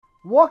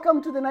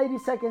Welcome to the 90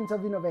 Seconds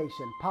of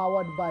Innovation,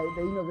 powered by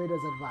the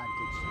Innovator's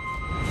Advantage.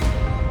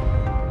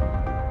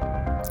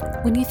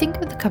 When you think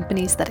of the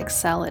companies that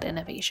excel at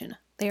innovation,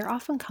 they are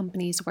often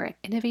companies where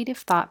innovative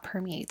thought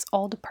permeates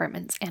all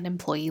departments and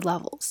employee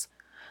levels.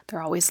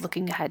 They're always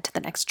looking ahead to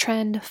the next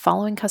trend,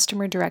 following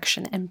customer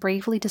direction, and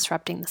bravely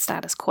disrupting the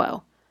status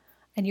quo.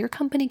 And your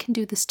company can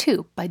do this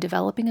too by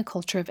developing a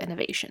culture of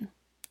innovation.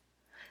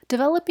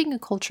 Developing a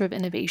culture of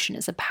innovation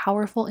is a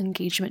powerful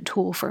engagement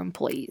tool for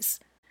employees.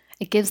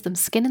 It gives them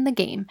skin in the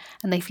game,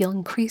 and they feel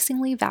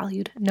increasingly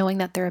valued knowing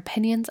that their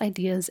opinions,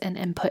 ideas, and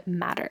input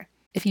matter.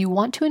 If you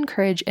want to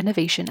encourage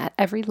innovation at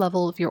every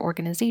level of your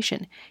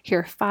organization, here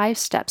are 5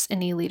 steps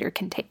any leader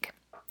can take.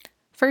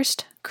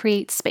 First,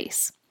 create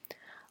space.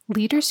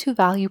 Leaders who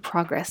value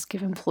progress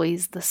give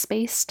employees the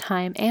space,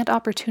 time, and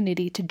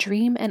opportunity to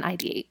dream and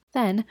ideate.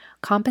 Then,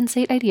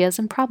 compensate ideas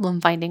and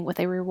problem finding with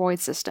a reward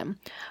system,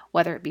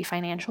 whether it be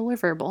financial or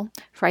verbal,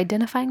 for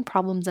identifying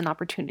problems and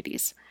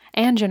opportunities,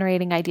 and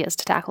generating ideas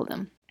to tackle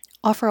them.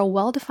 Offer a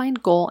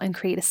well-defined goal and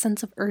create a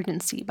sense of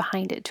urgency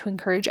behind it to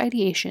encourage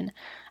ideation,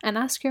 and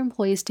ask your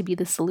employees to be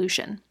the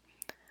solution.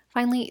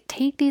 Finally,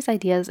 take these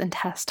ideas and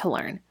test to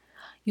learn.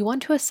 You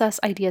want to assess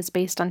ideas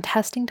based on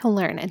testing to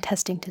learn and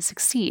testing to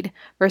succeed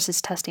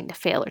versus testing to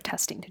fail or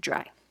testing to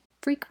dry.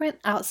 Frequent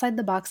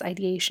outside-the-box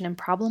ideation and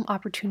problem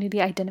opportunity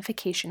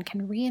identification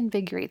can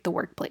reinvigorate the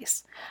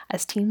workplace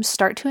as teams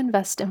start to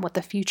invest in what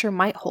the future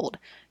might hold,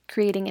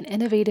 creating an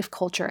innovative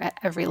culture at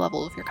every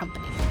level of your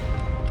company.